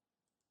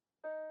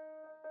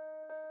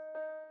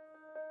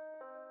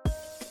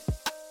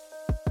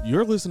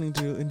You're listening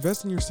to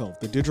Invest in Yourself,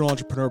 the Digital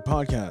Entrepreneur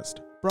Podcast,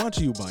 brought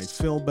to you by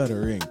Phil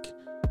Better Inc.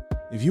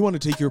 If you want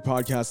to take your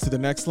podcast to the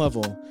next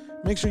level,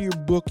 make sure you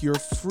book your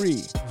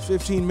free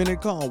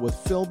 15-minute call with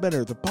Phil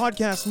Better, the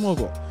podcast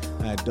mogul,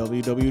 at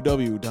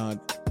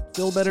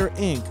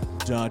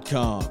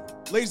www.philbetterinc.com.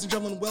 Ladies and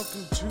gentlemen,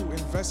 welcome to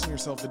Invest in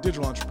Yourself, the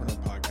Digital Entrepreneur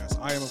Podcast.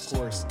 I am, of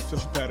course, Phil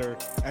Better,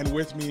 and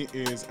with me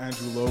is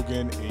Andrew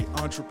Logan, an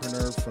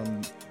entrepreneur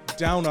from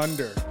Down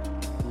Under,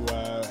 who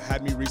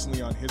had me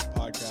recently on his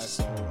podcast,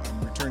 so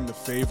I'm returning the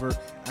favor.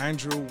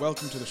 Andrew,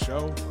 welcome to the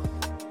show.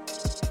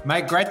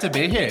 Mate, great to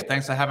be here.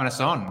 Thanks for having us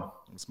on.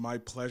 It's my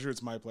pleasure.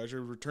 It's my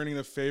pleasure. Returning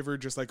the favor,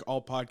 just like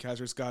all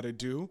podcasters got to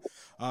do.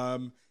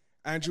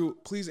 Andrew,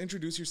 please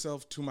introduce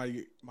yourself to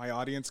my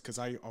audience, because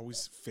I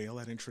always fail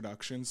at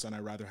introductions, and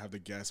I'd rather have the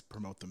guests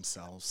promote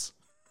themselves.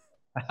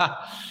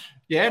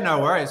 Yeah, no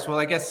worries. Well,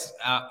 I guess,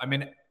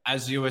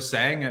 as you were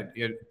saying,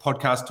 a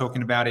podcast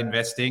talking about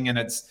investing, and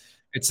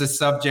it's a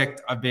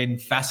subject I've been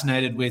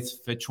fascinated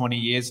with for 20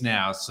 years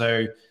now.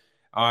 So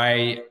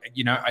I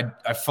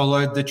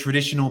followed the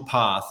traditional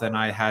path, and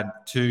I had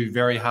two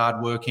very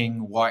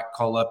hardworking white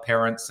collar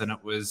parents, and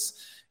it was,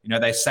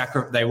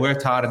 they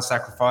worked hard and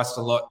sacrificed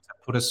a lot to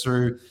put us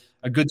through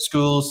a good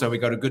school. So we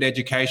got a good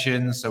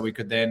education, so we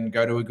could then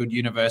go to a good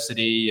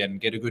university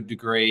and get a good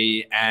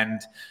degree.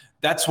 And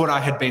that's what I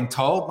had been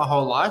told my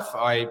whole life.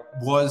 I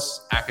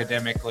was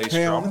academically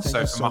strong.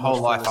 So for my whole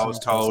life, I was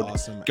told,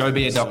 go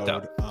be a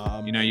doctor.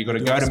 You got to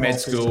go to med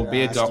school,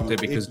 be a doctor,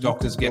 because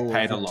doctors get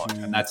paid a lot,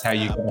 and that's how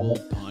you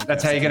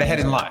get ahead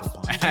in life.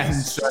 And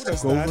so go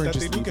over and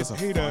just leave us a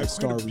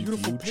 5-star review,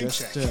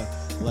 just to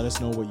let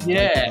us know what you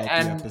like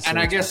about the episode. And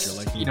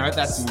I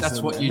guess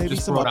that's what you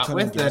just brought up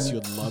with.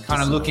 And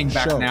kind of looking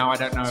back now, I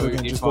don't know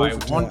if I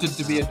wanted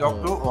to be a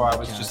doctor, or I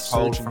was just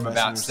told from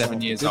about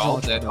 7 years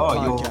old that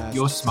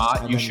you're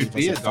smart, you should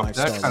be a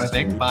doctor, kind of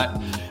thing.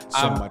 But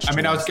I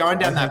was going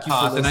down that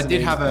path, and I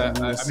did have I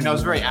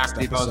was very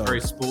active, I was very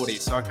sporty,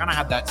 so I kind of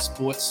had that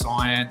sports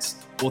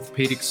science,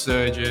 orthopedic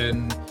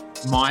surgeon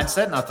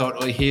mindset, and I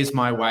thought, here's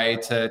my way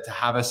to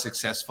have a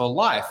successful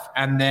life.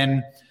 And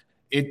then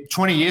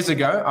 20 years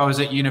ago, I was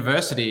at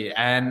university,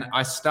 and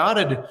I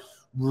started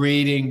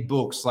reading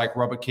books like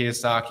Robert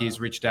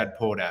Kiyosaki's Rich Dad,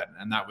 Poor Dad,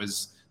 and that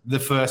was the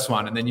first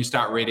one. And then you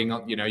start reading,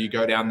 you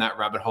go down that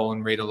rabbit hole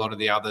and read a lot of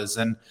the others.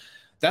 And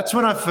that's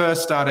when I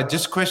first started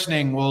just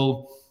questioning,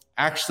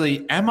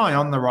 actually, am I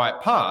on the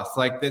right path?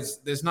 Like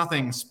there's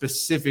nothing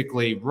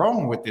specifically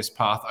wrong with this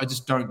path. I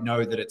just don't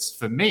know that it's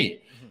for me.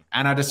 Mm-hmm.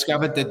 And I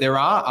discovered that there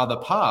are other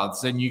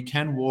paths, and you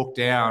can walk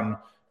down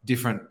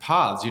different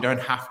paths. You don't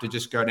have to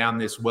just go down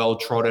this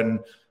well-trodden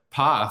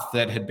path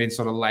that had been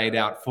sort of laid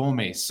out for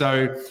me.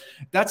 So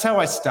that's how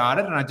I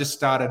started. And I just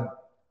started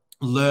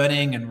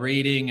learning and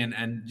reading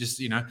and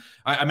just,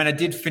 I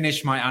did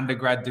finish my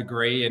undergrad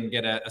degree and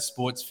get a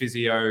sports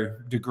physio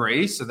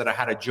degree so that I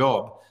had a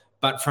job.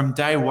 But from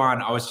day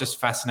one, I was just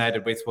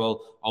fascinated with,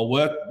 I'll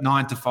work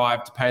 9 to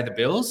 5 to pay the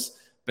bills,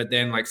 but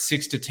then like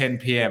 6 to 10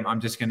 p.m.,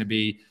 I'm just going to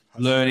be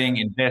learning,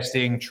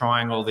 investing,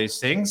 trying all these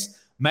things.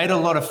 Made a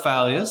lot of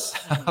failures,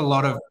 a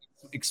lot of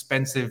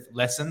expensive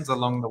lessons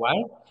along the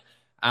way.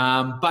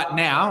 But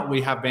now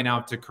we have been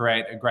able to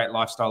create a great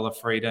lifestyle of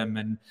freedom,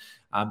 and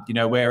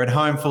we're at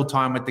home full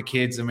time with the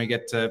kids, and we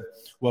get to,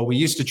 we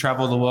used to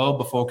travel the world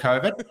before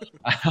COVID.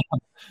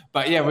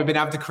 But yeah, we've been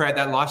able to create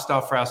that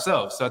lifestyle for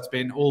ourselves. So it's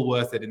been all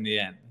worth it in the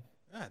end.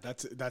 Yeah,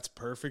 that's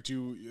perfect.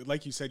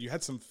 Like you said, you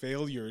had some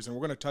failures, and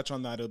we're going to touch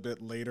on that a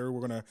bit later.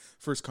 We're going to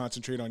first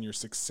concentrate on your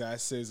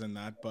successes and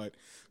that. But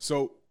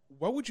so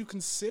what would you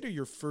consider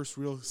your first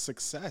real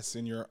success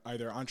in your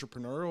either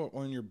entrepreneurial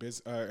or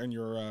in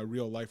your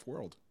real life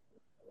world?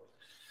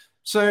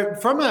 So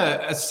from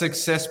a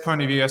success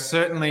point of view, I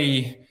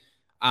certainly,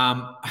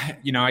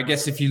 I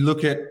guess if you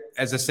look at,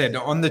 as I said,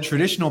 on the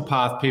traditional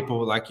path, people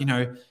were like,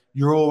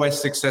 you're always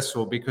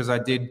successful, because I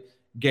did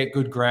get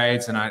good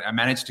grades, and I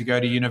managed to go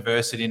to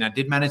university, and I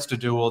did manage to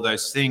do all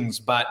those things.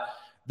 But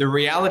the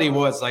reality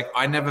was,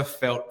 I never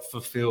felt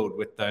fulfilled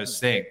with those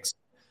things.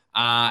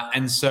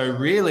 And so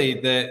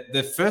really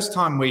the first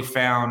time we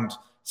found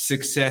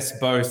success,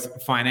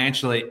 both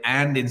financially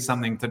and in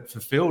something that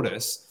fulfilled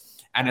us,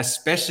 and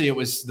especially it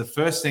was the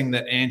first thing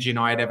that Angie and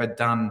I had ever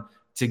done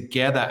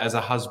together as a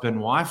husband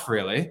and wife,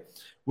 really,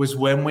 was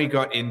when we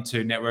got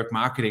into network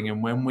marketing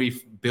and when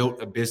we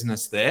built a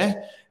business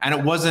there. And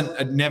it wasn't,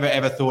 I never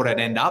ever thought I'd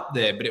end up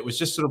there, but it was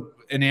just sort of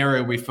an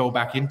area we fell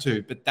back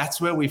into. But that's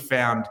where we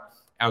found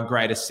our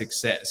greatest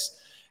success.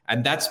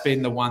 And that's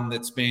been the one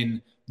that's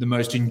been the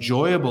most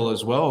enjoyable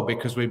as well,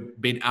 because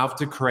we've been able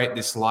to create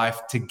this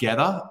life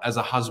together as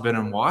a husband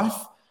and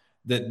wife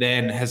that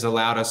then has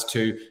allowed us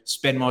to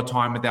spend more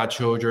time with our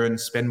children,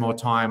 spend more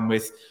time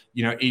with,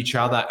 each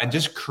other, and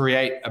just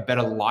create a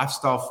better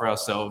lifestyle for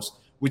ourselves,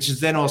 which has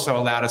then also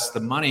allowed us the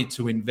money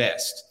to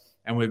invest.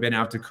 And we've been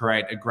able to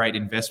create a great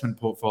investment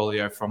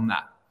portfolio from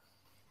that.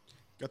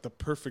 Got the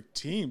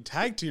perfect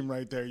tag team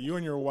right there. You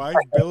and your wife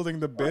building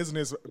the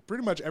business.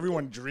 Pretty much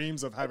everyone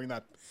dreams of having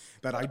that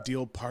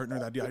ideal partner,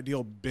 that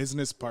ideal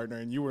business partner.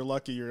 And you were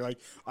lucky. You're like,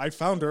 I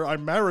found her.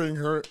 I'm marrying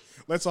her.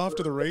 Let's off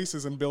to the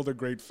races and build a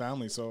great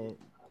family. So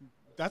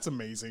that's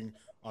amazing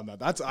on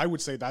that. I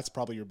would say that's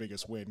probably your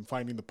biggest win,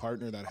 finding the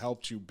partner that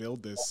helped you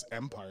build this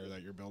empire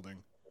that you're building.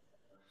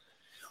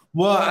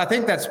 Well, I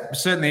think that's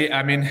certainly,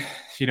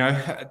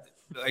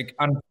 like,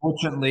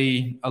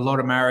 unfortunately, a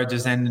lot of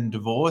marriages end in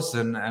divorce,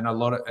 and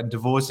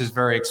divorce is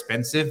very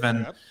expensive.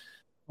 And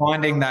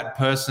finding that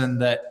person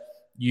that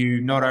you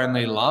not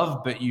only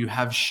love, but you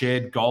have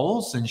shared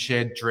goals and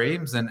shared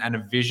dreams and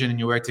a vision, and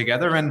you work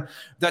together. And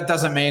that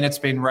doesn't mean it's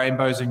been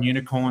rainbows and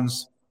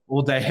unicorns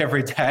all day,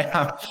 every day.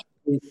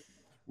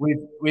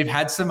 We've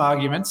had some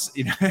arguments,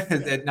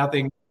 that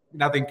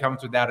nothing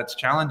comes without its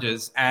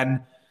challenges.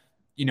 And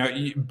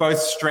both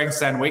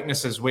strengths and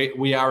weaknesses.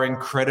 We are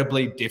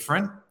incredibly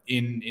different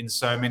in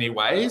so many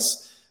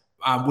ways,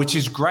 which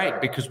is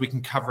great because we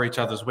can cover each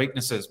other's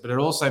weaknesses. But it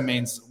also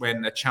means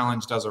when a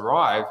challenge does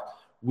arrive,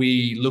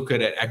 we look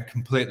at it in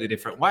completely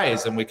different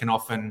ways, and we can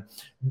often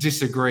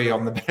disagree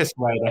on the best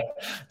way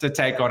to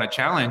take on a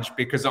challenge,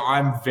 because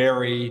I'm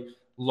very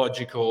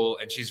logical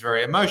and she's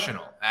very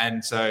emotional.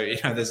 And so,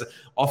 there's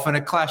often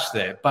a clash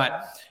there.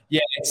 But yeah,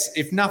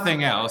 if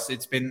nothing else,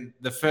 it's been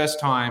the first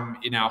time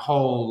in our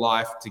whole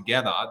life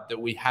together that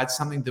we had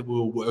something that we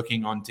were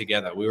working on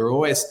together. We were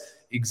always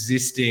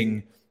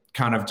existing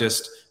kind of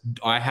just,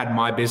 I had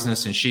my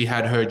business and she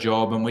had her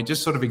job, and we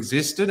just sort of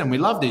existed and we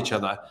loved each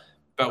other,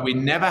 but we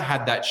never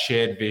had that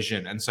shared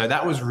vision. And so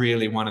that was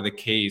really one of the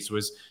keys,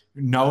 was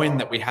knowing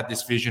that we had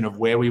this vision of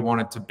where we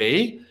wanted to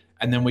be.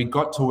 And then we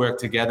got to work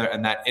together,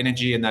 and that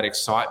energy and that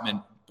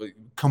excitement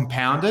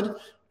compounded.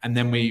 And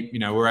then we,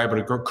 were able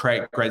to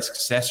create great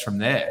success from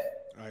there.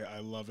 I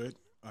love it.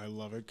 I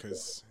love it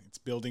because it's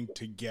building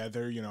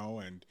together,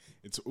 and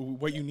it's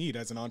what you need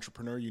as an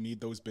entrepreneur. You need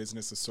those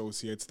business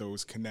associates,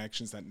 those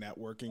connections, that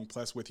networking.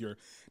 Plus, with your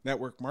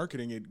network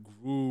marketing, it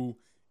grew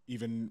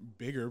even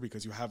bigger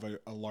because you have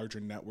a larger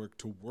network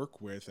to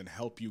work with and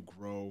help you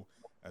grow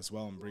as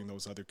well and bring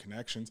those other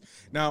connections.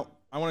 Now,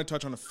 I want to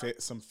touch on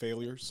some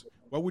failures.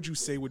 What would you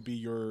say would be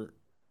your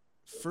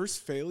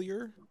first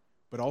failure,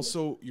 but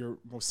also your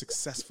most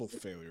successful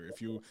failure,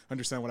 if you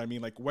understand what I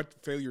mean? Like, what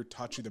failure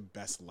taught you the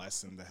best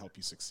lesson to help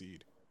you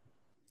succeed?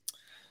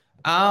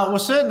 Well,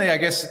 certainly, I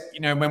guess,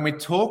 when we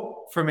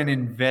talk from an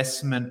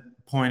investment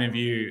point of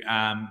view,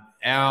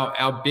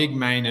 our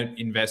main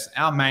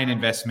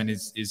investment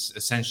is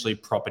essentially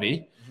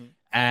property. Mm-hmm.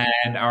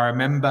 And I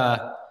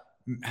remember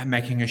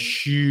making a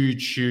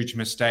huge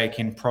mistake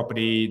in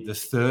property, the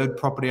third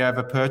property I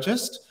ever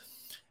purchased.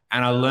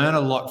 And I learned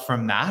a lot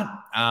from that,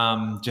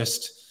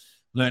 just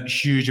learned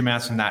huge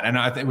amounts from that. And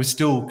I think we're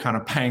still kind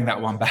of paying that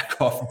one back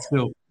off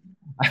still.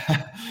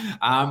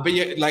 But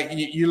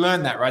you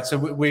learn that, right? So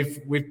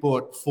we've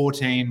bought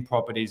 14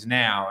 properties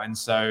now. And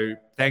so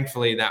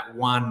thankfully that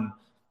one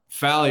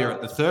failure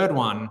at the third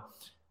one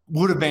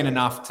would have been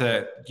enough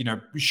to,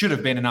 should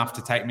have been enough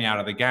to take me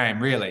out of the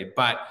game, really.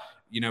 But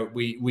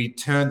we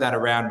turned that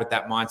around with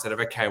that mindset of,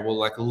 okay, well,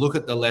 look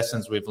at the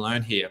lessons we've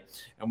learned here.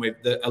 And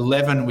the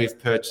 11 we've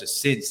purchased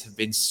since have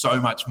been so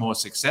much more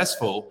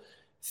successful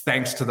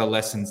thanks to the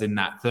lessons in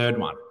that third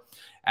one.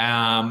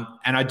 And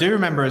I do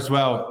remember as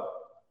well,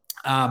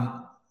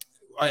 I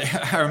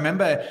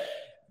remember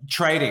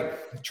trading.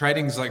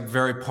 Trading's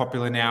very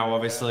popular now,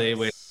 obviously,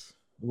 with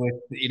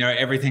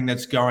everything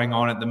that's going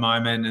on at the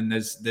moment. And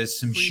there's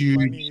some huge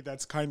money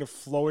that's kind of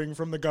flowing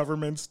from the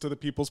governments to the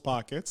people's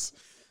pockets.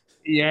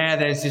 Yeah,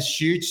 there's this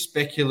huge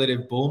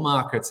speculative bull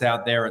markets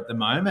out there at the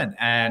moment.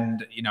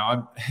 And,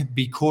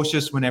 be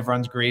cautious when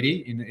everyone's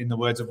greedy, in the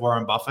words of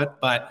Warren Buffett.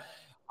 But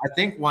I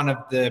think one of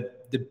the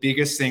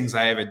biggest things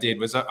I ever did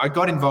was I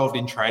got involved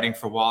in trading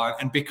for a while.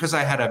 And because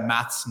I had a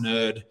maths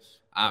nerd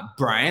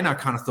brain, I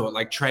kind of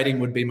thought trading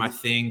would be my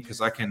thing,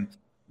 because I can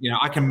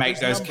make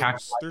those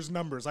calculations. There's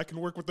numbers. I can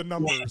work with the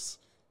numbers.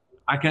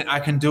 Yeah. I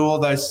can do all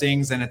those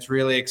things, and it's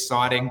really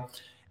exciting.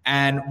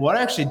 And what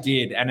I actually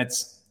did, and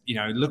it's,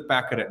 look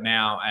back at it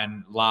now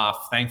and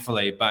laugh,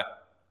 thankfully. But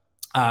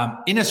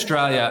in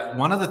Australia,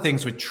 one of the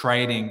things with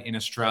trading in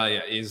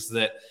Australia is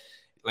that,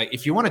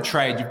 if you want to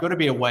trade, you've got to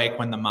be awake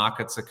when the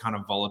markets are kind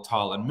of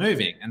volatile and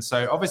moving. And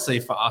so obviously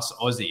for us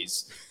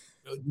Aussies,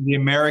 the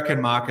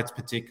American markets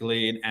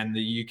particularly, and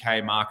the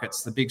UK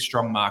markets, the big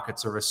strong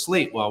markets, are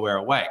asleep while we're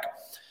awake.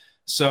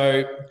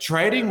 So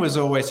trading was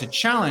always a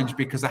challenge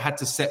because I had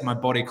to set my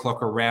body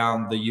clock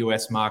around the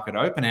US market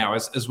open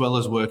hours, as well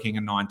as working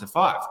a 9 to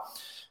 5.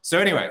 So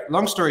anyway,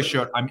 long story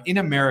short, I'm in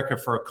America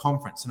for a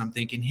conference, and I'm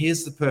thinking,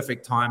 here's the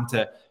perfect time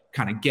to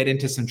kind of get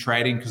into some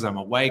trading because I'm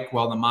awake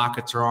while the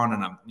markets are on,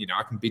 and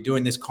I can be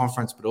doing this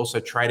conference, but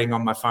also trading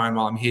on my phone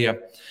while I'm here.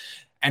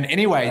 And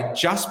anyway,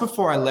 just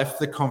before I left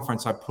the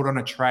conference, I put on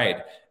a trade,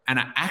 and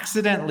I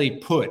accidentally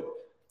put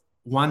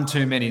one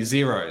too many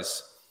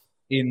zeros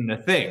in the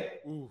thing.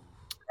 Ooh.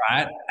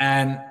 Right?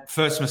 And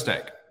first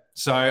mistake.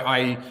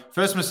 So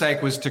first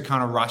mistake was to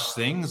kind of rush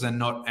things and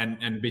not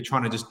and be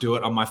trying to just do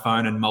it on my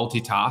phone and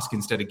multitask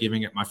instead of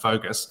giving it my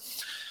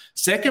focus.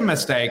 Second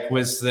mistake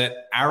was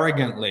that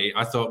arrogantly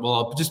I thought, well,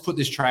 I'll just put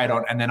this trade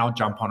on and then I'll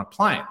jump on a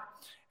plane.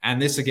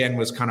 And this again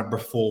was kind of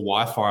before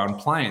Wi-Fi on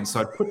planes. So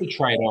I'd put the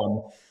trade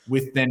on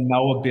with then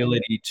no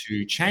ability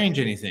to change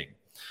anything.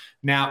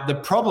 Now, the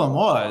problem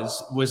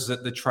was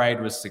that the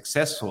trade was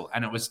successful,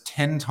 and it was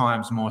 10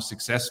 times more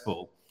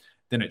successful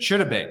than it should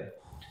have been.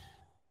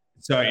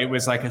 So it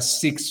was like a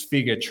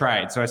 6-figure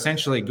trade. So I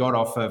essentially got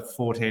off a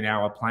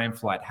 14-hour plane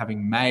flight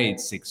having made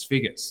 6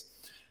 figures.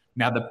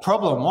 Now, the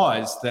problem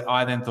was that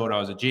I then thought I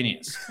was a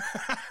genius.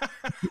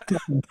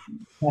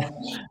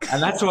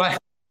 And that's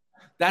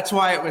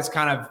why it was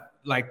kind of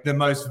like the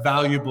most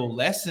valuable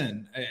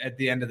lesson at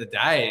the end of the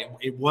day.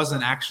 It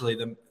wasn't actually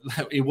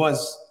it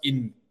was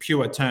in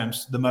pure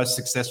terms the most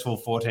successful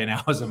 14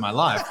 hours of my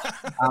life.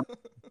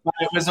 But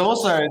it was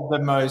also the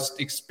most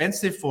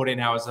expensive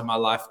 14 hours of my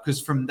life, because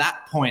from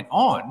that point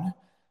on,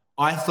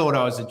 I thought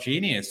I was a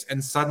genius,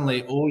 and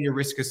suddenly all your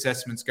risk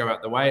assessments go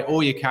out the way,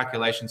 all your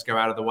calculations go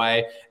out of the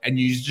way, and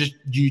you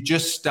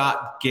just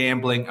start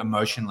gambling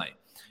emotionally,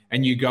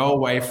 and you go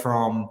away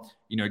from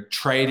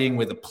trading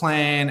with a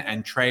plan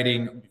and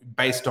trading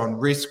based on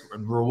risk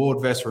and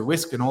reward versus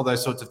risk and all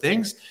those sorts of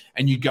things,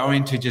 and you go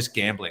into just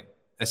gambling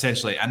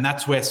essentially, and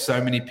that's where so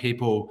many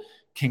people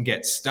can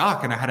get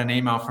stuck. And I had an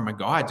email from a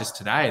guy just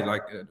today,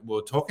 like we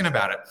were talking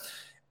about it,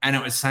 and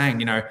it was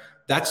saying,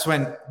 that's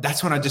when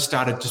I just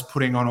started just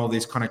putting on all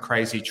these kind of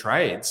crazy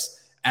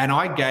trades, and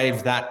I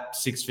gave that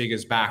 6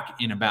 figures back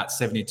in about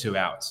 72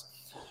 hours.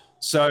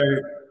 So,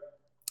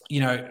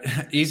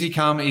 easy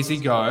come, easy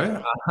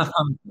go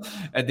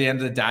at the end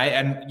of the day.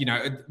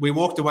 And, we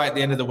walked away at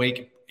the end of the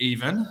week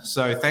even.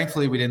 So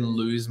thankfully we didn't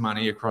lose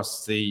money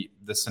across the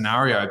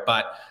scenario,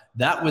 but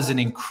that was an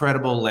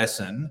incredible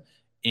lesson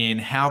in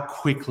how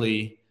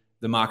quickly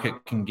the market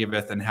can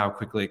giveth and how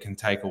quickly it can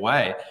take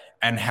away,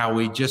 and how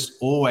we just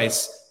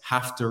always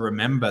have to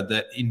remember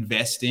that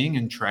investing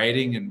and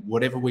trading and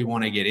whatever we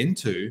want to get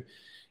into,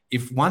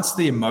 if once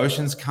the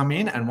emotions come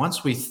in and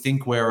once we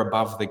think we're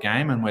above the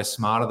game and we're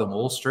smarter than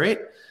Wall Street,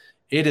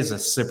 it is a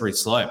slippery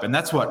slope. And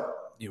that's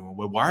what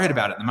we're worried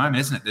about at the moment,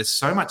 isn't it? There's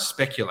so much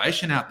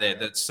speculation out there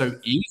that's so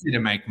easy to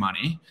make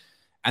money.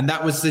 And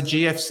that was the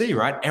GFC,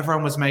 right?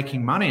 Everyone was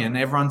making money and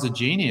everyone's a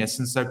genius.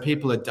 And so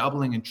people are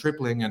doubling and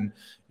tripling and,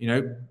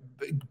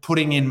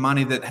 putting in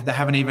money that they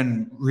haven't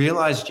even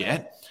realized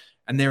yet.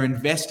 And they're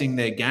investing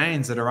their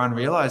gains that are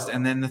unrealized.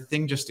 And then the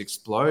thing just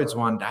explodes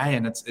one day,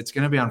 and it's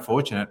going to be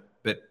unfortunate.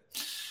 But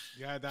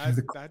yeah,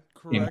 that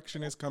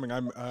correction is coming.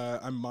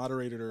 I'm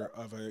moderator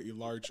of a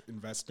large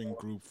investing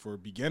group for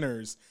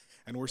beginners.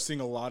 And we're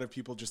seeing a lot of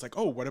people just like,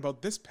 oh, what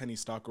about this penny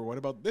stock? Or what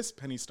about this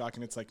penny stock?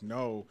 And it's like,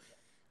 no.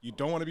 You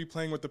don't want to be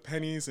playing with the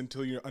pennies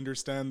until you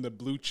understand the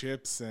blue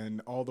chips and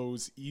all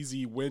those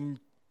easy win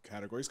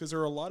categories, because there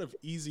are a lot of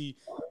easy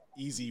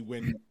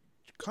win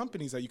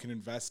companies that you can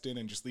invest in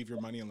and just leave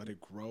your money and let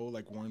it grow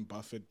like Warren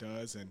Buffett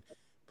does. And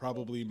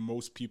probably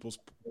most people's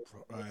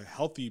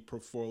healthy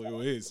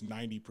portfolio is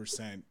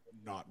 90%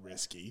 not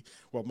risky.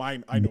 Well,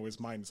 mine is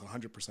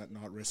 100%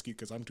 not risky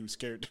because I'm too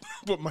scared to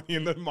put money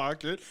in the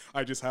market.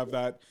 I just have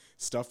that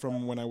stuff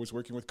from when I was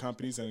working with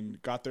companies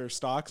and got their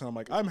stocks, and I'm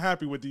like, I'm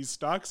happy with these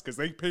stocks because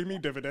they pay me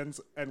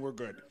dividends and we're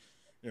good,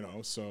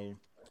 so.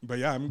 But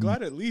yeah, I'm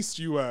glad at least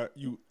you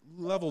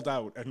leveled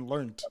out and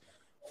learned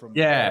from.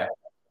 Yeah.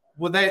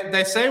 Well,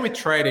 they say with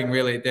trading,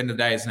 really, at the end of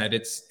the day, isn't it?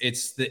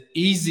 It's the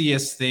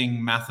easiest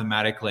thing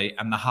mathematically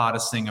and the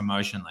hardest thing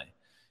emotionally.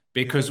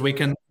 Because we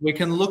can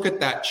look at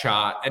that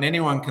chart, and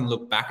anyone can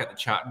look back at the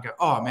chart and go,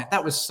 oh man,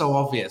 that was so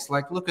obvious.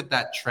 Like, look at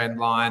that trend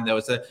line. There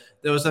was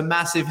a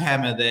massive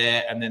hammer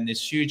there, and then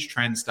this huge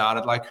trend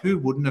started. Like, who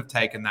wouldn't have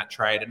taken that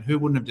trade, and who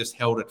wouldn't have just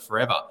held it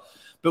forever?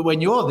 But when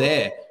you're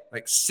there,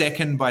 like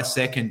second by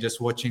second,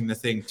 just watching the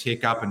thing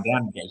tick up and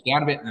down, it goes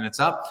down a bit and then it's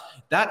up,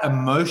 that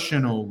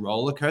emotional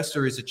roller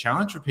coaster is a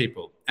challenge for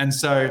people. And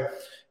so,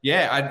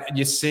 yeah,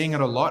 you're seeing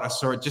it a lot. I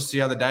saw it just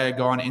the other day. I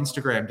go on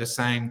Instagram just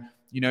saying,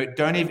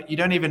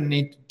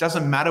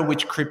 doesn't matter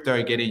which crypto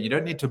you get in. You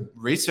don't need to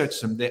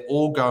research them. They're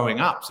all going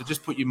up. So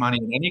just put your money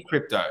in any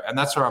crypto. And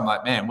that's where I'm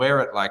like, man, we're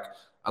at like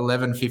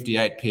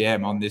 11:58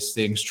 p.m. on this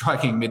thing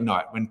striking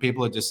midnight when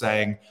people are just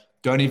saying,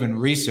 don't even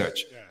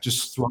research,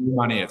 just throw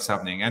money at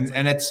something.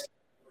 And it's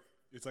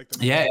like the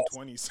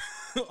 1920s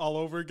all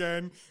over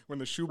again when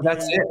the shoe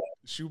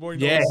boy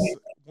knows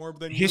more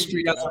than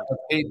history doesn't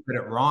repeat, but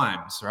it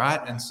rhymes,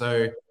 right? And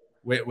so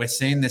we're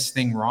seeing this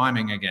thing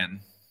rhyming again.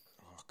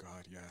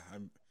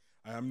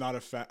 I'm not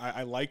a fan.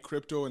 I like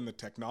crypto and the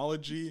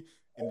technology,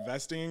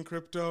 investing in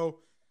crypto.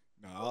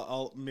 No,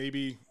 I'll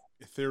maybe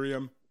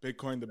Ethereum,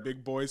 Bitcoin, the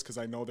big boys, because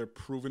I know they're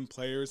proven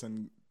players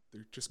and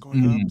they're just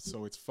going up,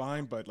 so it's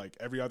fine. But like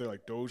every other,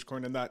 like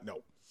Dogecoin and that,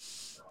 no.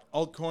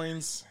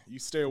 Altcoins, you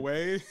stay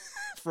away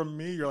from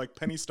me. You're like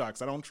penny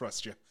stocks. I don't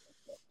trust you.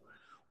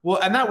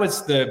 Well, and that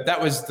was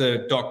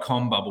the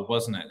 .com bubble,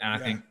 wasn't it? And I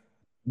think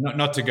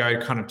not to go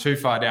kind of too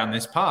far down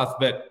this path,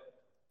 but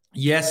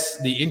yes,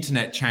 the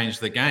internet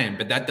changed the game,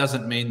 but that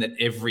doesn't mean that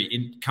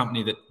every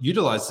company that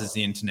utilizes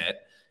the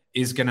internet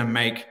is going to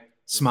make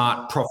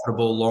smart,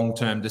 profitable,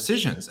 long-term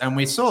decisions. And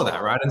we saw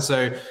that, right? And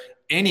so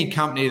any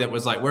company that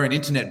was like, we're an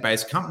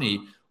internet-based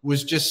company,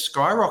 was just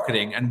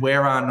skyrocketing. And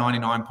where are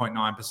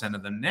 99.9%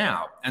 of them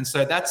now? And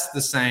so that's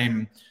the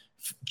same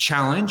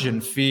challenge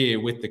and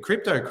fear with the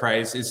crypto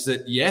craze, is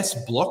that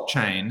yes,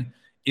 blockchain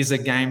is a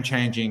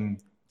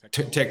game-changing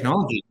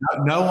technology.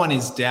 No one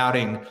is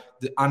doubting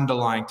the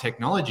underlying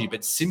technology,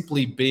 but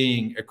simply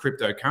being a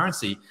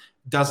cryptocurrency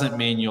doesn't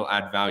mean you'll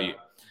add value.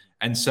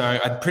 And so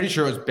I'm pretty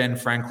sure it was Ben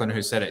Franklin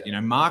who said it,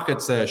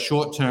 markets are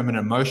short-term an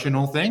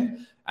emotional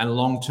thing and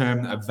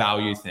long-term a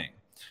value thing.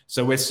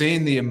 So we're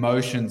seeing the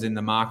emotions in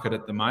the market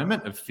at the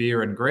moment of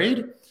fear and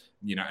greed,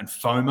 and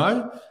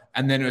FOMO.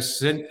 And then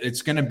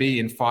it's going to be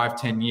in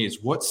 5-10 years.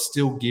 What's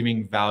still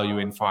giving value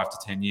in 5 to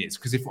 10 years?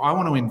 Because if I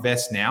want to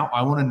invest now,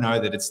 I want to know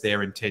that it's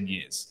there in 10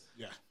 years.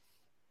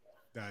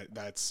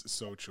 That's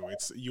so true.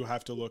 You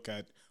have to look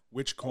at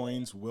which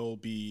coins will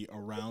be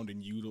around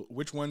and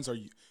which ones are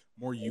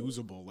more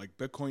usable. Like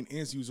Bitcoin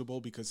is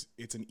usable because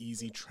it's an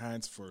easy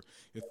transfer.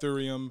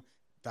 Ethereum,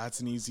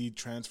 that's an easy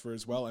transfer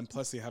as well. And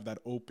plus they have that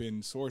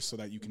open source so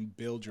that you can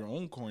build your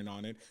own coin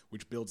on it,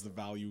 which builds the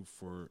value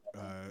for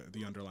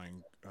the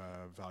underlying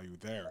value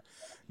there.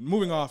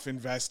 Moving off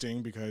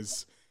investing,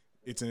 because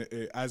it's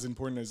as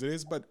important as it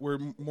is, but we're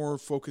more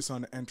focused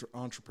on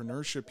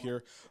entrepreneurship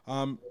here.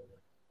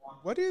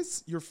 What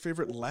is your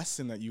favorite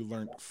lesson that you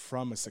learned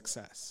from a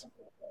success?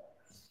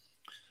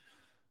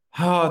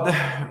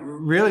 Oh,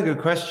 really good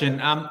question.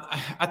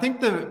 I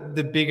think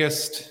the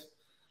biggest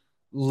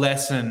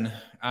lesson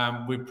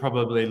we've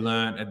probably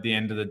learned at the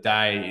end of the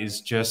day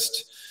is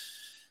just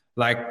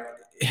like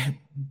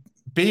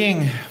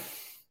being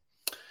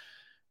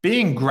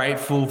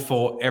grateful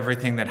for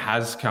everything that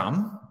has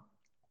come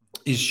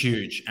is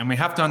huge. And we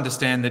have to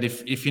understand that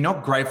if you're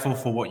not grateful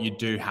for what you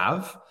do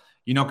have,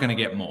 you're not going to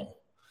get more.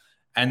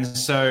 And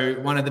so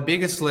one of the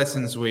biggest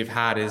lessons we've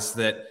had is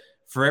that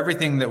for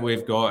everything that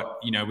we've got,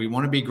 we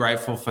want to be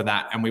grateful for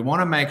that. And we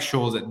want to make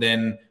sure that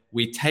then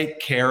we take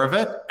care of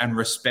it and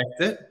respect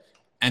it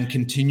and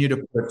continue to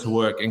put it to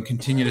work and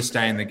continue to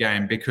stay in the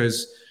game,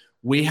 because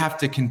we have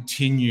to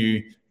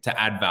continue to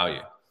add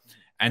value.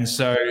 And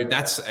so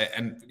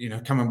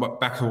coming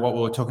back to what we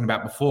were talking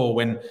about before,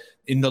 when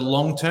in the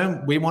long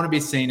term, we want to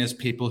be seen as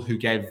people who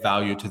gave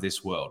value to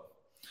this world.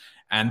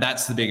 And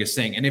that's the biggest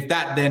thing. And if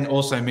that then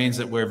also means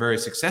that we're very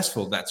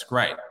successful, that's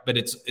great. But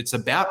it's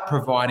about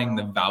providing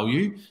the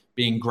value,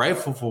 being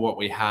grateful for what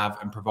we have,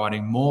 and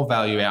providing more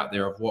value out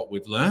there of what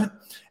we've learned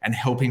and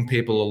helping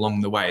people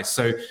along the way.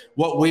 So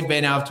what we've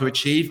been able to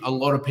achieve, a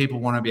lot of people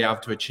want to be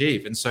able to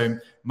achieve. And so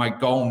my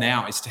goal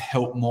now is to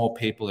help more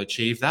people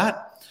achieve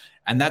that.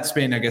 And that's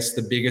been, I guess,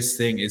 the biggest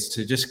thing, is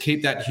to just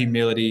keep that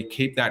humility,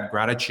 keep that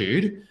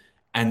gratitude,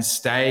 and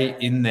stay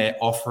in there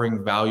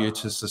offering value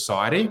to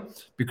society,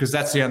 because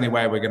that's the only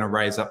way we're going to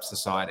raise up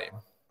society.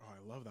 Oh,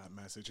 I love that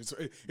message.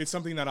 It's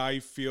something that I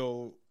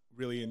feel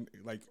really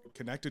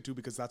connected to,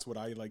 because that's what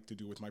I like to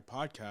do with my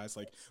podcast.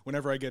 Like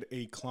whenever I get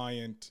a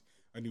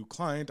new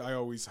client, I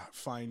always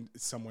find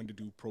someone to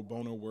do pro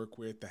bono work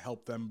with to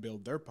help them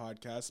build their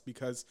podcast,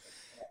 because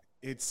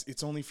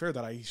it's only fair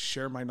that I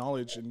share my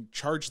knowledge and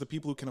charge the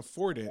people who can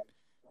afford it,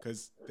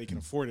 because they can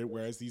afford it,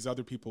 whereas these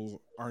other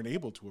people aren't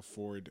able to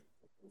afford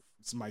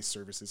my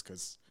services,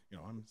 because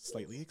I'm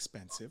slightly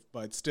expensive.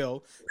 But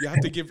still, you have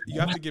to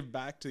give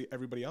back to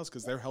everybody else,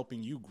 because they're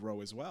helping you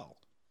grow as well.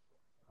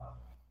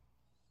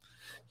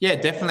 Yeah,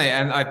 definitely.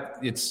 And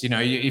it's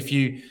if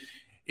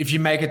you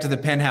make it to the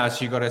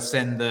penthouse, you got to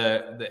send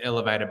the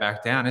elevator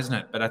back down, isn't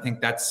it? But I think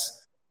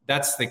that's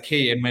the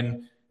key.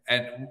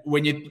 And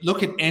when you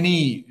look at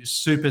any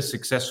super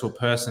successful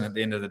person at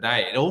the end of the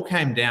day, it all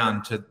came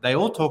down to, they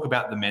all talk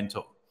about the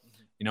mentor.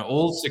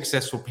 All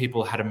successful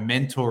people had a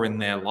mentor in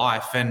their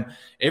life. And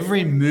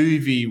every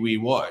movie we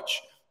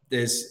watch,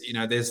 there's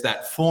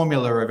that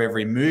formula of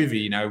every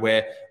movie,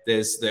 where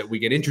we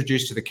get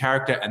introduced to the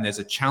character and there's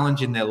a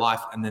challenge in their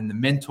life, and then the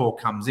mentor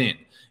comes in,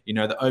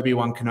 the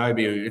Obi-Wan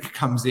Kenobi who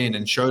comes in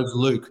and shows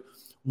Luke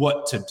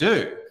what to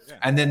do. Yeah.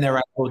 And then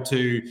they're able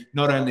to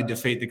not only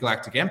defeat the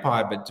Galactic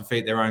Empire, but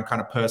defeat their own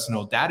kind of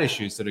personal dad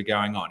issues that are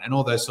going on and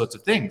all those sorts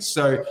of things.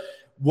 So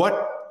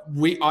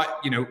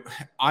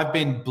I've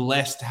been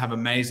blessed to have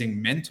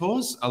amazing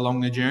mentors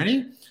along the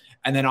journey.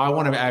 And then I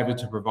want to be able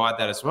to provide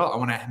that as well. I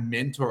want to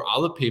mentor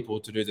other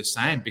people to do the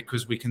same,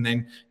 because we can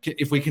then,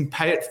 if we can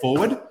pay it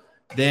forward,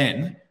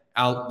 then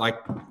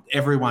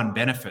everyone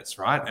benefits,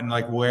 right? And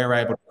we're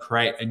able to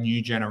create a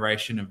new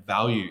generation of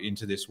value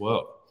into this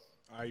world.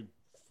 I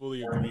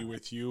fully agree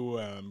with you,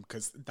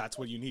 because that's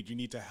what you need. You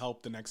need to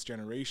help the next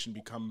generation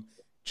become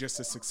just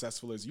as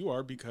successful as you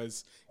are,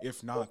 because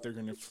if not, they're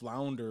going to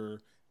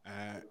flounder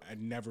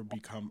and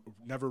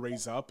never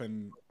raise up,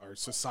 and our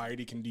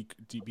society can be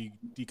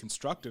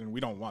deconstructed, and we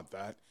don't want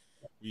that.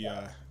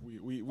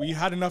 We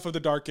had enough of the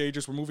dark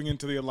ages. We're moving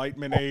into the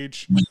Enlightenment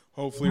age,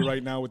 hopefully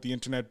right now, with the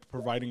internet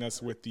providing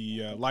us with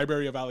the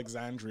Library of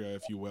Alexandria,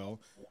 if you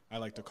will. I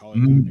like to call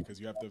it that, because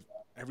you have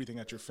everything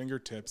at your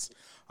fingertips.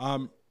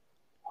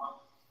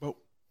 But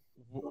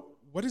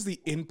what is the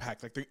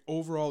impact, like the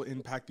overall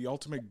impact, the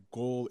ultimate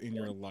goal in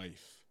your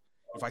life?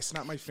 If I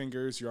snap my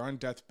fingers, you're on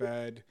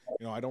deathbed,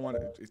 I don't want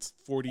to, it's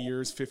 40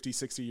 years, 50,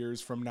 60 years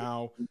from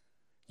now,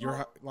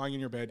 you're lying in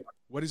your bed.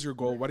 What is your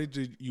goal? What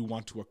did you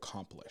want to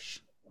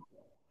accomplish?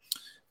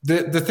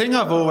 The thing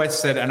I've always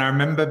said, and I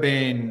remember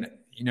being,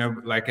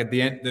 like at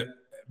the end,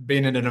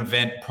 being at an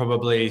event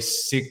probably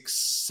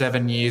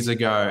 6-7 years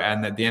ago,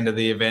 and at the end of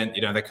the event,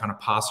 they kind of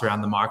pass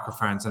around the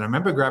microphones, and I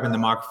remember grabbing the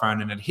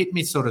microphone, and it hit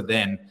me sort of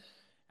then.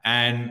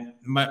 And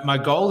my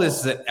goal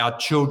is that our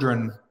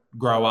children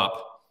grow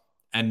up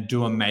and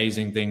do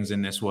amazing things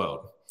in this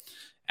world.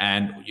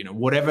 And,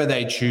 whatever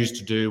they choose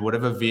to do,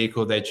 whatever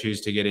vehicle they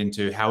choose to get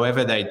into,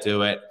 however they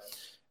do it,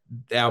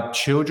 our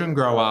children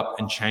grow up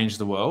and change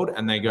the world,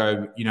 and they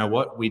go, you know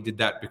what, we did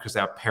that because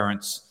our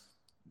parents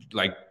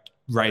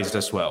raised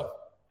us well.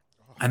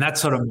 And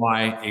that's sort of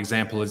my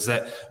example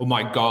or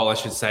my goal, I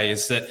should say,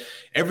 is that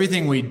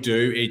everything we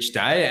do each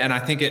day, and I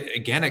think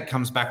it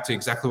comes back to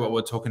exactly what we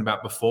were talking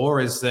about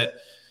before, is that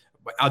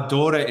our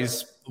daughter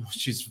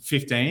she's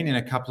 15 in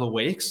a couple of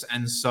weeks.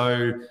 And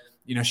so,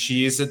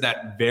 she is at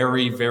that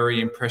very,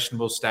 very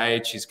impressionable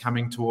stage. She's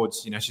coming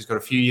towards, she's got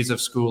a few years of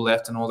school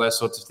left and all those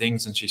sorts of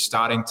things. And she's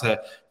starting to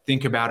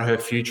think about her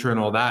future and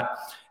all that.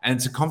 And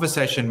it's a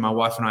conversation my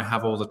wife and I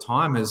have all the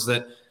time, is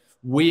that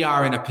we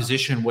are in a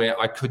position where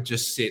I could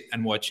just sit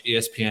and watch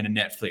ESPN and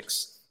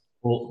Netflix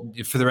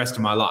for the rest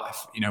of my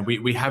life.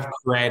 We have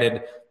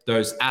created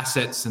those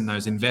assets and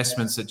those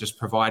investments that just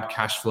provide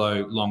cash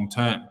flow long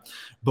term.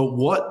 But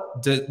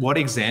what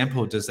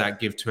example does that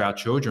give to our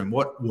children?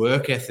 What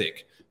work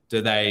ethic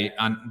do they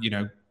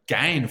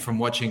gain from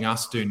watching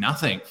us do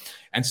nothing?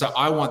 And so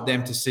I want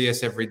them to see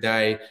us every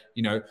day,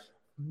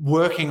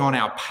 working on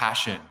our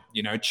passion,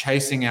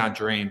 chasing our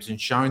dreams, and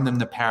showing them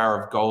the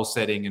power of goal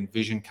setting and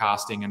vision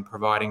casting and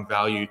providing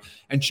value,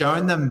 and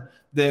showing them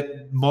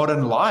the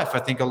modern life. I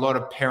think a lot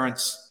of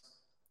parents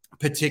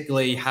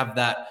particularly have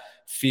that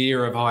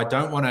fear of, I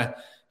don't want to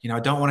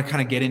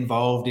kind of get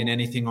involved in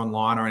anything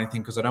online or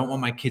anything because I don't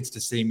want my kids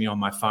to see me on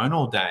my phone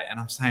all day. And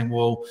I'm saying,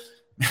 well,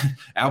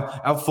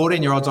 our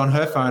 14-year-old's on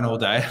her phone all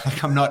day.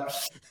 I'm not.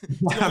 It's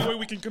the only way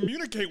we can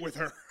communicate with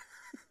her.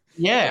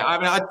 Yeah,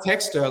 I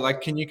text her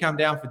can you come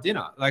down for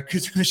dinner?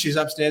 Because she's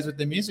upstairs with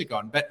the music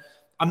on. But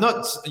I'm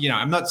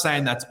not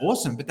saying that's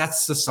awesome, but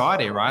that's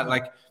society,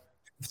 right?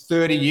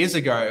 30 years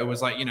ago, it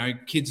was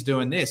kids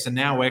doing this, and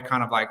now we're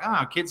kind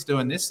of kids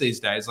doing this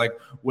these days.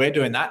 We're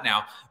doing that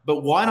now.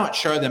 But why not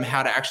show them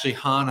how to actually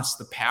harness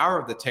the power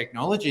of the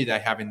technology they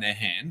have in their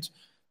hand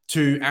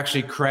to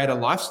actually create a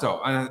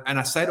lifestyle? And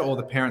I say to all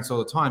the parents all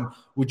the time,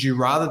 would you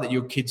rather that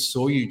your kids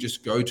saw you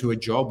just go to a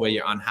job where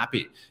you're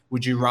unhappy?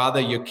 Would you rather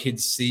your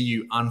kids see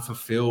you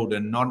unfulfilled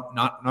and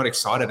not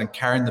excited and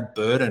carrying the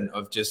burden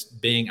of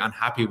just being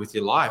unhappy with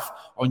your life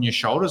on your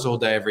shoulders all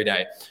day, every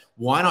day?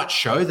 Why not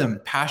show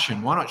them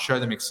passion? Why not show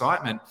them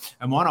excitement?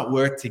 And why not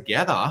work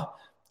together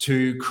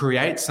to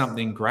create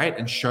something great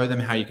and show them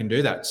how you can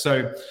do that?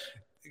 So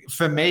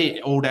for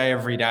me, all day,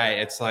 every day,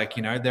 it's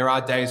there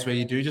are days where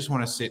you do just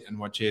want to sit and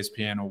watch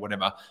ESPN or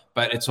whatever,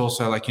 but it's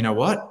also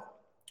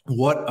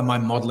what am I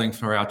modeling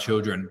for our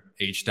children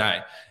each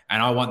day?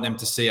 And I want them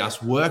to see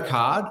us work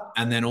hard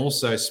and then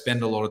also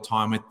spend a lot of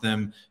time with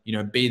them,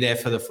 be there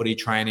for the footy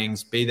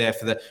trainings, be there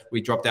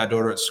we dropped our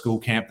daughter at school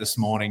camp this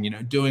morning,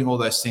 doing all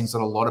those things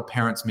that a lot of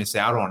parents miss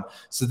out on,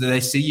 so that they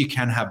see you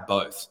can have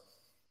both.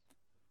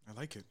 I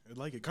like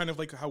it. Kind of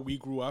like how we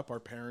grew up, our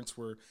parents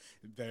were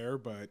there,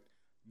 but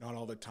not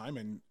all the time.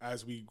 And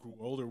as we grew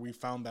older, we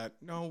found that,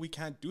 no, we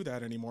can't do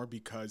that anymore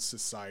because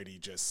society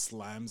just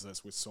slams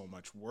us with so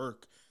much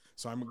work.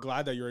 So I'm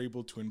glad that you're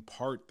able to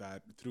impart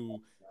that through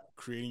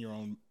creating your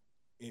own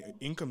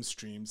income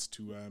streams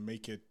to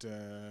make it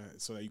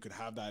so that you could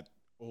have that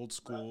old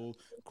school,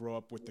 grow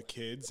up with the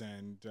kids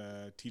and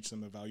teach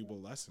them the valuable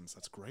lessons.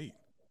 That's great.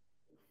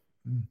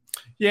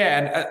 Yeah.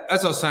 And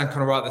as I was saying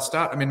kind of right at the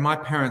start, my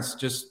parents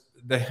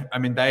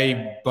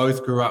they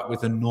both grew up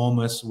with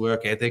enormous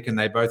work ethic, and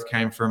they both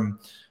came from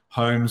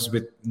homes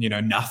with,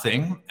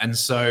 nothing. And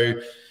so,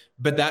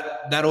 but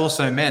that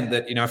also meant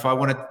that, if I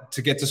wanted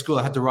to get to school,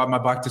 I had to ride my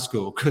bike to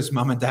school because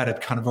mum and dad had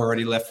kind of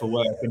already left for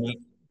work. And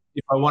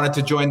if I wanted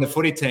to join the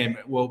footy team,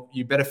 well,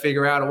 you better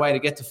figure out a way to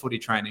get to footy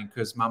training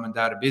because mum and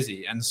dad are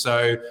busy. And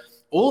so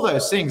all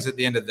those things at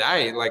the end of the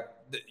day,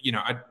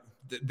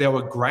 there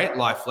were great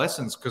life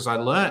lessons because I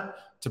learned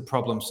to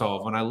problem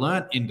solve, and I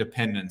learned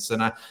independence,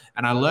 and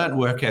I learned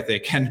work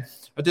ethic. And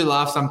I do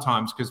laugh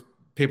sometimes because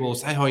people will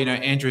say,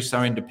 Andrew's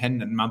so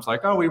independent, and mum's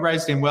like, we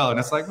raised him well. And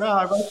it's well,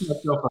 I raised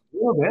myself a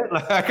little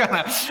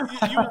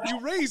bit. You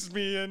raised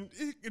me, and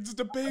it's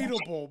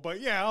debatable, but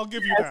yeah, I'll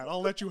give you that.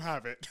 I'll let you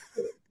have it.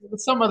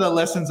 Some of the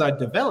lessons I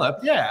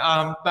developed,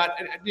 yeah. But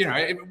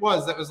it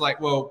was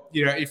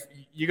if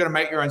you got to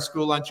make your own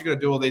school lunch, you got to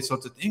do all these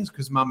sorts of things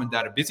because mum and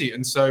dad are busy.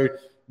 And so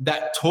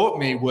that taught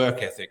me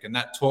work ethic, and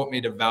that taught me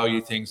to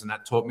value things, and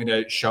that taught me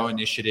to show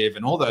initiative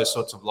and all those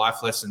sorts of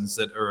life lessons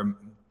that are,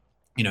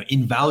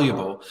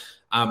 invaluable.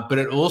 But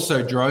it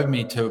also drove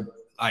me to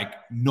like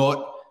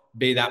not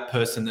be that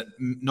parent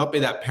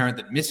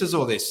that misses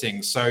all these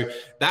things. So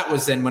that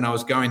was then when I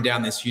was going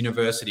down this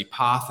university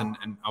path, and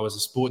I was a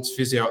sports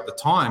physio at the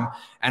time,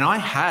 and I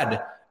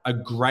had a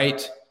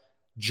great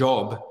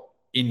job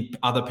in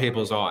other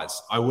people's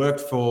eyes. I worked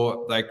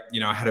for I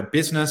had a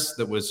business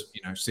that was,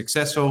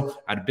 successful.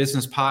 I had a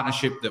business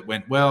partnership that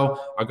went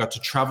well. I got to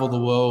travel the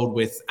world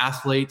with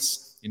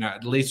athletes,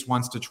 at least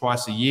once to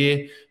twice a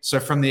year. So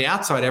from the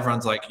outside,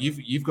 everyone's like,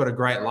 you've got a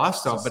great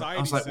lifestyle. Society but I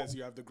was like, says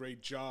you have the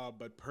great job,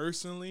 but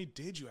personally,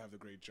 did you have the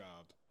great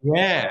job?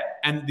 Yeah.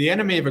 And the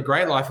enemy of a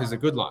great life is a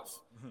good life.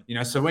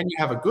 So when you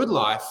have a good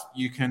life,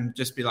 you can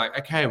just be like,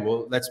 okay,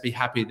 well, let's be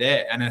happy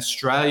there. And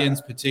Australians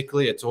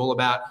particularly, it's all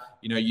about,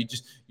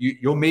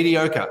 you're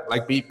mediocre,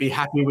 like be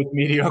happy with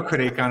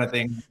mediocrity kind of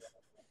thing.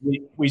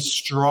 We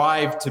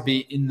strive to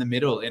be in the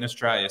middle in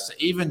Australia. So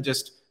even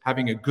just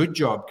having a good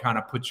job kind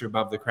of puts you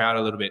above the crowd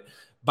a little bit.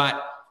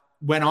 But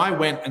when I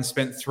went and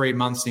spent 3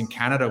 months in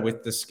Canada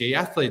with the ski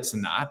athletes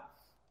and that,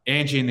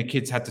 Angie and the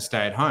kids had to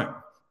stay at home.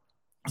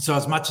 So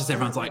as much as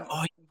everyone's like,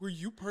 oh, were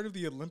you part of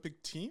the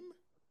Olympic team?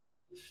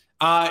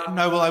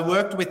 No, well, I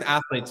worked with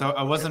athletes.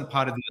 I wasn't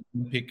part of the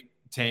Olympic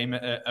team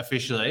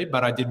officially,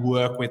 but I did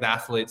work with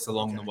athletes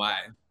along the way.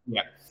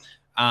 Yeah.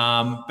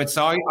 But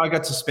so I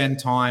got to spend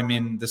time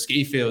in the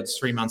ski fields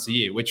 3 months a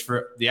year, which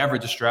for the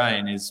average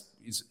Australian is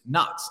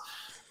nuts.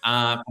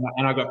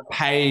 And I got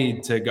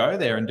paid to go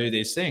there and do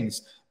these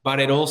things. But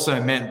it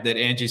also meant that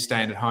Angie's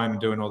staying at home and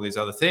doing all these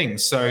other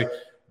things. So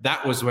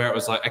that was where it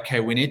was like, okay,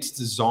 we need to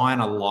design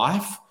a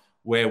life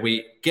where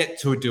we get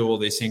to do all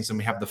these things and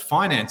we have the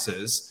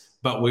finances,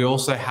 but we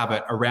also have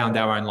it around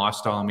our own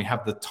lifestyle and we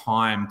have the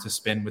time to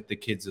spend with the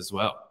kids as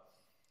well.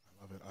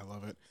 I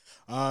love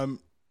it.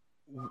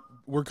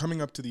 We're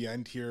coming up to the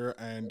end here,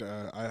 and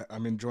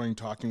I'm enjoying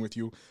talking with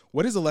you.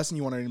 What is a lesson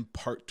you want to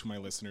impart to my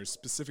listeners,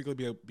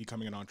 specifically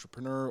becoming an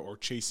entrepreneur or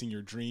chasing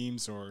your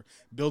dreams or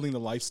building the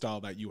lifestyle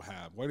that you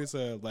have? What is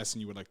a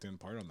lesson you would like to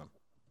impart on them?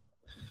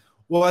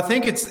 Well, I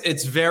think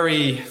it's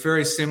very,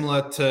 very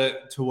similar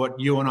to what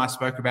you and I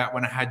spoke about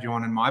when I had you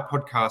on in my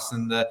podcast,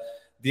 and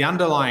the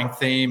underlying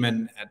theme,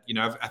 and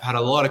I've had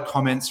a lot of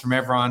comments from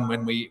everyone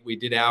when we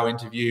did our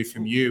interview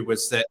from you,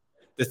 was that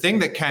the thing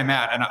that came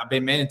out, and I've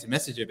been meaning to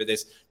message you about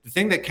this, the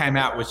thing that came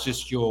out was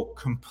just your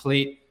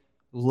complete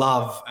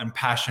love and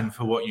passion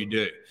for what you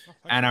do.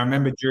 And I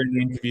remember during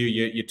the interview,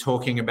 you're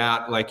talking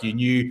about like your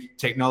new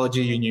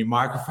technology, your new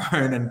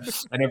microphone and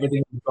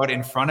everything you've got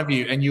in front of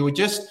you. And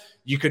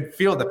you could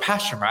feel the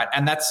passion, right?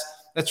 And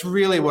that's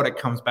really what it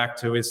comes back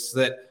to, is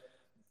that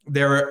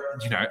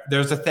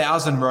there's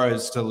 1,000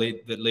 roads that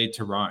lead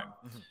to Rome.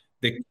 Mm-hmm.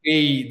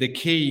 The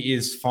key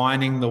is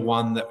finding the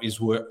one that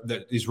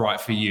is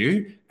right for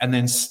you, and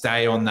then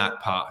stay on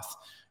that path.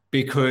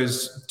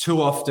 Because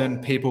too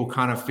often people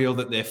kind of feel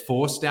that they're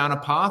forced down a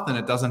path and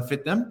it doesn't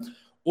fit them.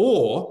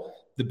 Or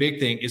the big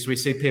thing is we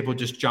see people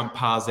just jump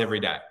paths every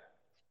day.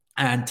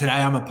 And today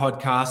I'm a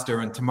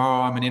podcaster, and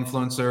tomorrow I'm an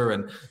influencer,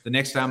 and the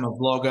next day I'm a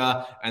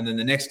vlogger, and then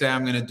the next day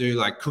I'm going to do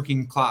like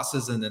cooking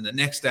classes, and then the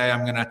next day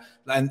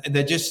and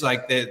they're just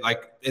like,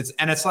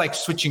 it's like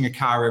switching a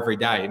car every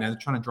day, they're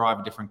trying to drive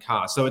a different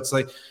car. So it's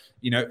like,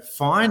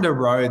 find a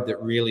road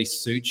that really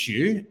suits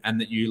you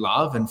and that you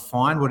love, and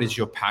find what is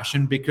your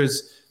passion,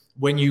 because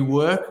when you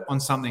work on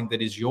something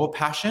that is your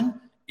passion,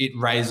 it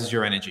raises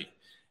your energy.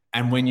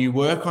 And when you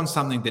work on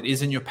something that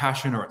isn't your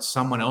passion, or it's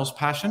someone else's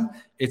passion,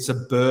 it's a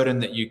burden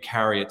that you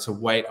carry. It's a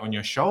weight on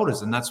your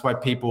shoulders. And that's why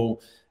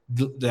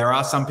there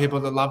are some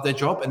people that love their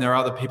job, and there are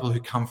other people who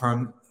come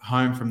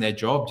home from their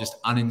job just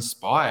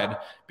uninspired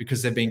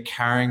because they've been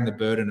carrying the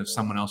burden of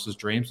someone else's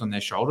dreams on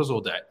their shoulders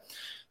all day.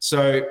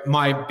 So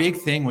my big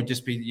thing would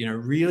just be,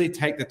 really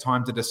take the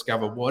time to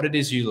discover what it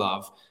is you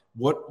love.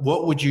 What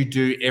would you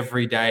do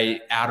every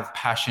day out of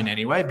passion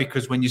anyway?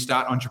 Because when you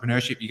start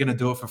entrepreneurship, you're going to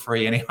do it for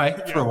free anyway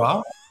for a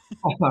while.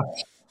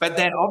 But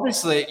then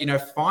obviously,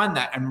 find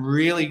that and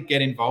really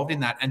get involved in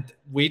that. And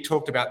we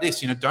talked about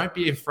this, don't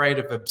be afraid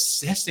of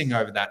obsessing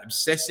over that.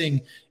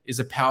 Obsessing is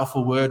a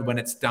powerful word when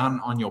it's done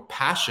on your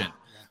passion.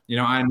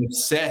 I'm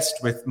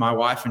obsessed with my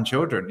wife and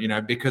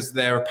children, because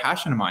they're a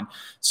passion of mine.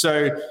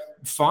 So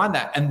find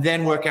that and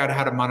then work out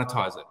how to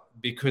monetize it.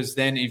 Because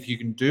then if you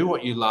can do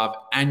what you love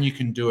and you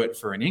can do it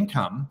for an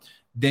income,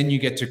 then you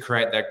get to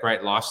create that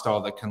great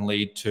lifestyle that can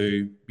lead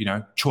to,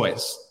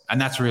 choice. And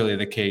that's really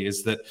the key,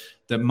 is that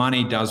the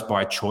money does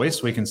buy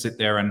choice. We can sit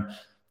there and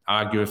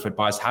argue if it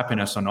buys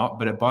happiness or not,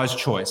 but it buys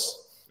choice.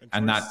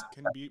 And that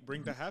can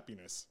bring the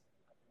happiness.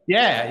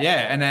 Yeah.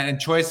 And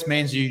choice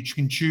means you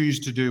can choose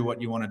to do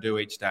what you want to do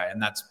each day.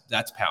 And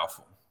that's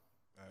powerful.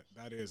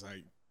 That is,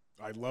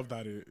 I love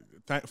that.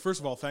 First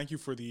of all, thank you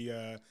for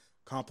the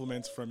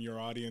compliments from your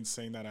audience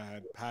saying that I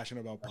had passion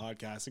about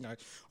podcasting.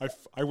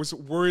 I was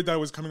worried that I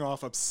was coming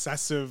off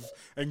obsessive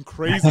and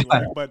crazy,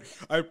 but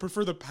I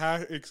prefer the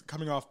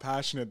coming off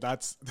passionate.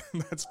 That's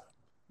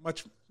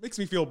much makes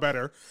me feel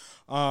better.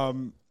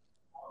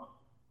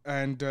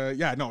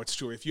 It's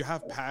true. If you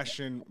have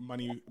passion,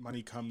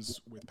 money comes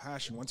with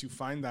passion. Once you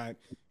find that,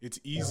 it's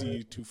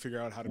easy to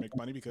figure out how to make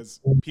money because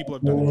people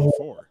have done it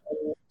before.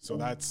 So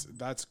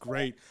that's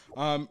great.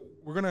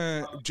 We're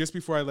gonna, just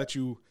before I let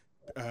you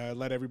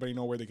let everybody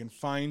know where they can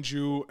find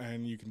you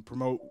and you can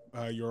promote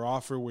your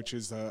offer, which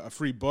is a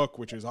free book,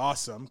 which is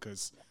awesome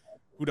because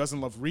who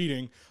doesn't love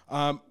reading?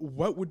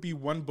 What would be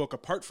one book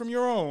apart from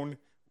your own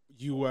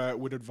you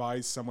would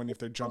advise someone if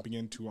they're jumping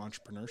into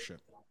entrepreneurship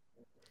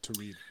to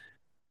read?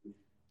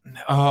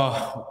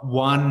 Oh,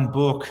 one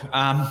book.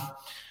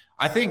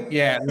 I think,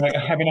 like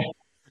having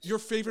your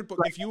favorite book.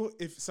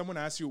 If someone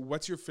asks you,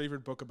 what's your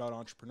favorite book about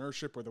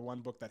entrepreneurship, or the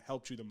one book that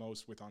helped you the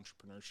most with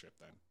entrepreneurship,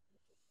 then?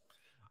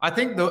 I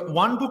think the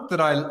one book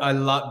that I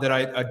love, that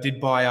I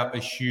did buy up a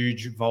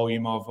huge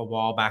volume of a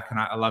while back, and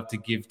I love to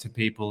give to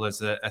people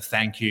as a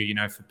thank you,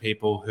 for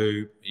people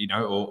who,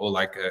 or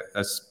like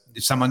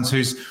someone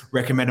who's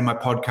recommended my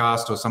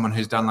podcast, or someone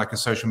who's done like a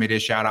social media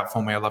shout out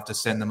for me. I love to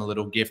send them a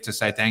little gift to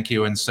say thank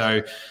you. And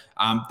so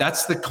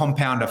that's The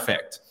Compound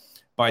Effect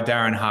by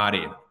Darren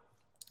Hardy.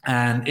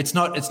 And it's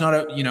not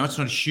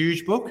a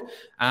huge book,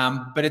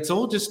 but it's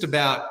all just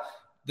about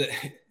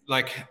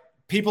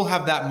people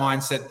have that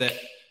mindset that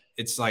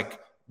it's like,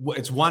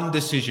 it's one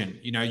decision,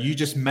 you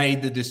just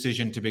made the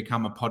decision to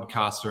become a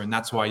podcaster and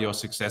that's why you're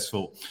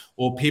successful.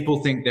 Or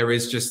people think there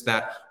is just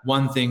that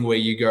one thing where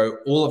you go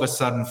all of a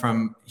sudden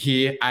from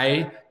here,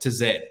 A to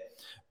Z.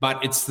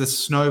 But it's the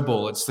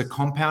snowball. It's the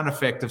compound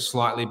effect of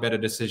slightly better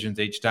decisions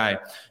each day.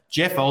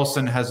 Jeff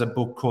Olson has a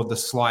book called The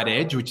Slight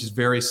Edge, which is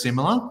very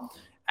similar.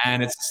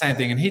 And it's the same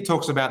thing. And he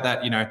talks about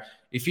that,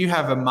 if you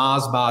have a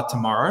Mars bar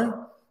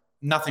tomorrow,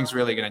 nothing's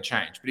really going to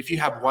change. But if you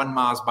have one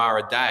Mars bar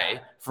a day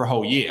for a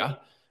whole year,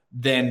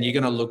 then you're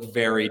going to look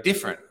very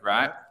different,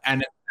 right?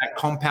 And that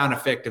compound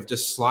effect of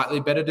just slightly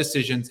better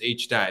decisions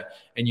each day,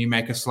 and you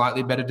make a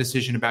slightly better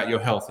decision about your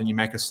health, and you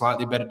make a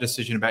slightly better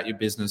decision about your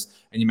business,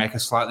 and you make a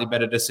slightly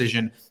better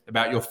decision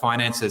about your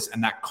finances,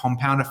 and that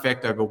compound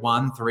effect over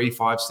 1, 3,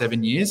 5,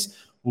 7 years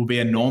will be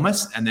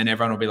enormous, and then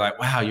everyone will be like,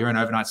 wow, you're an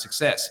overnight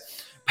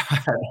success.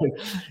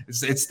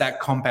 It's that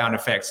compound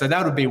effect. So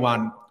that would be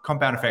one,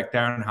 Compound Effect,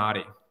 Darren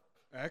Hardy.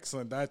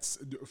 Excellent. That's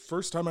the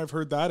first time I've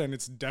heard that, and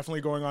it's definitely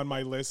going on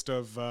my list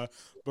of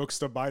books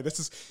to buy. This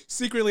is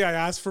secretly I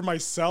asked for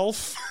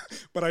myself,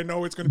 but I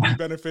know it's going to be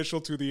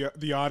beneficial to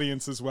the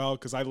audience as well,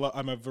 because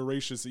I'm a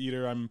voracious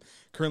eater. I'm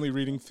currently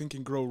reading Think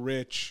and Grow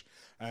Rich,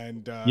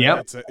 and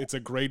it's a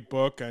great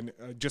book, and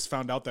I just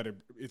found out that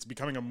it's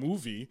becoming a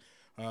movie,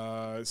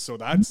 so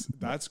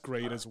that's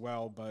great as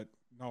well. But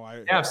no,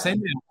 I've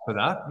seen it for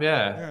that.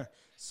 Yeah.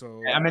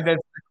 So I mean, there's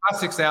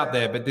classics out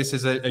there, but this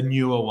is a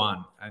newer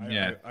one.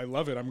 And I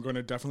love it. I'm going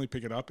to definitely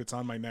pick it up. It's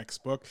on my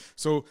next book.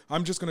 So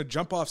I'm just going to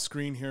jump off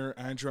screen here,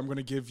 Andrew. I'm going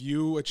to give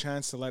you a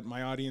chance to let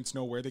my audience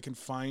know where they can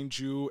find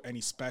you,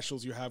 any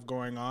specials you have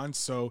going on.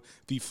 So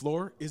the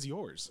floor is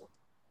yours.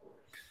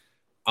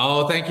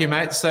 Oh, thank you,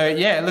 mate. So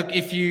look,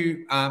 if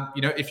you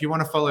if you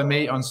want to follow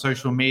me on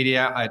social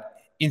media, at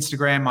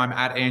Instagram, I'm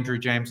at Andrew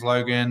James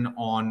Logan.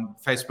 On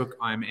Facebook,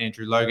 I'm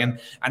Andrew Logan.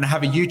 And I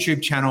have a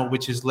YouTube channel,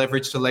 which is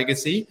Leverage to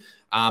Legacy.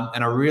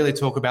 And I really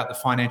talk about the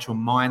financial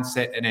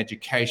mindset and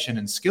education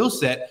and skill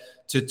set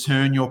to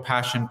turn your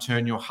passion,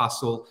 turn your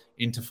hustle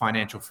into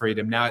financial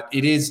freedom. Now,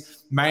 it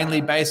is mainly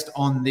based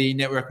on the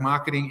network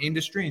marketing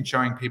industry and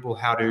showing people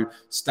how to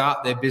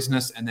start their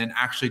business and then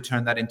actually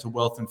turn that into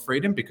wealth and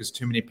freedom, because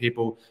too many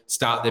people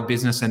start their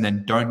business and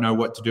then don't know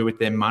what to do with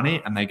their money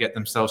and they get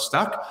themselves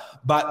stuck.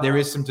 But there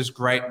is some just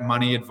great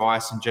money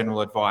advice and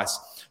general advice.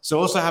 So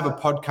I also have a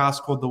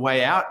podcast called The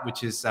Way Out,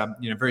 which is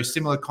very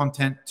similar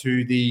content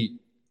to the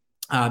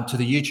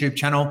YouTube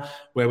channel,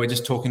 where we're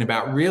just talking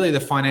about really the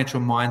financial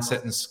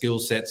mindset and skill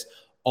sets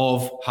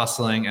of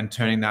hustling and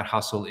turning that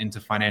hustle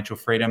into financial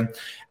freedom.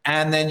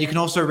 And then you can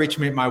also reach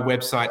me at my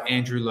website,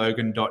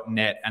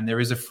 andrewlogan.net. And there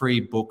is a free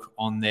book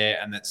on there,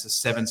 and that's the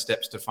 7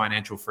 steps to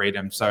financial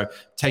freedom. So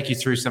take you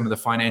through some of the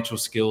financial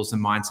skills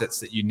and mindsets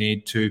that you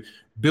need to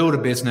build a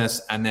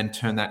business and then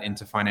turn that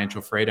into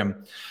financial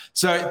freedom.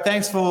 So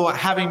thanks for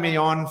having me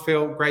on,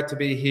 Phil. Great to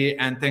be here.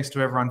 And thanks to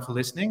everyone for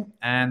listening.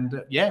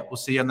 And we'll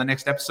see you on the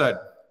next episode.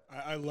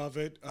 I love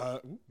it.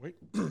 Wait,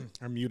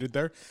 I'm muted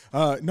there.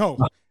 No,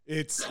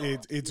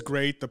 it's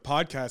great. The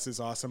podcast is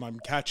awesome. I'm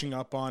catching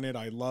up on it.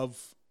 I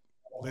love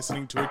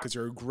listening to it because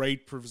you're a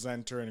great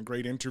presenter and a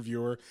great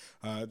interviewer.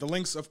 The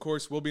links, of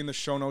course, will be in the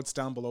show notes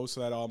down below so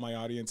that all my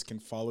audience can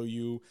follow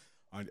you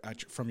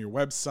from your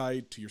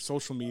website to your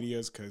social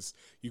medias, because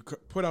you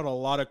put out a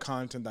lot of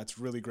content that's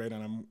really great,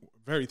 and I'm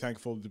very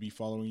thankful to be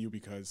following you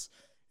because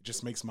it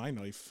just makes my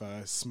life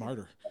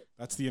smarter.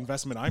 That's the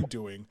investment I'm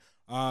doing.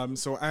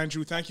 So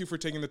Andrew, thank you for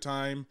taking the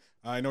time.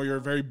 I know you're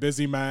a very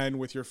busy man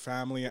with your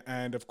family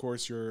and of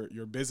course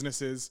your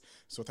businesses.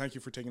 So thank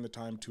you for taking the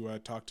time to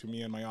talk to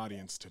me and my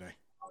audience today.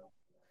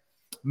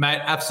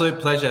 Mate,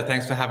 absolute pleasure.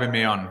 Thanks for having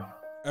me on.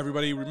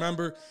 Everybody,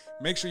 remember,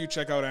 make sure you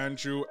check out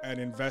Andrew and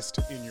invest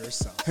in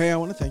yourself. Hey, I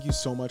want to thank you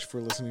so much for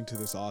listening to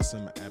this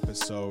awesome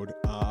episode.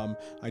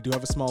 I do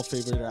have a small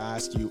favor to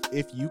ask you.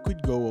 If you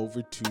could go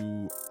over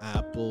to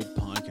Apple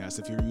Podcasts,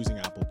 if you're using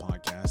Apple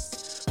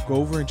Podcasts, go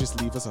over and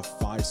just leave us a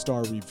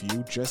 5-star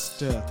review just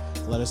to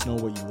let us know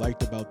what you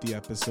liked about the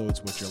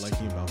episodes, what you're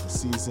liking about the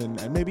season,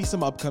 and maybe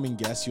some upcoming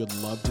guests you'd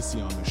love to see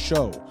on the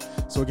show.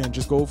 So again,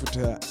 just go over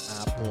to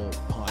Apple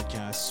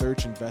Podcasts,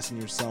 search Invest in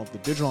Yourself, the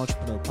Digital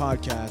Entrepreneur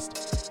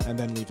Podcast, and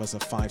then leave us a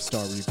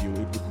 5-star review.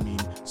 It would mean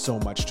so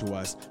much to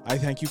us. I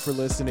thank you for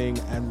listening,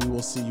 and we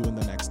will see you in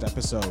the next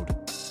episode.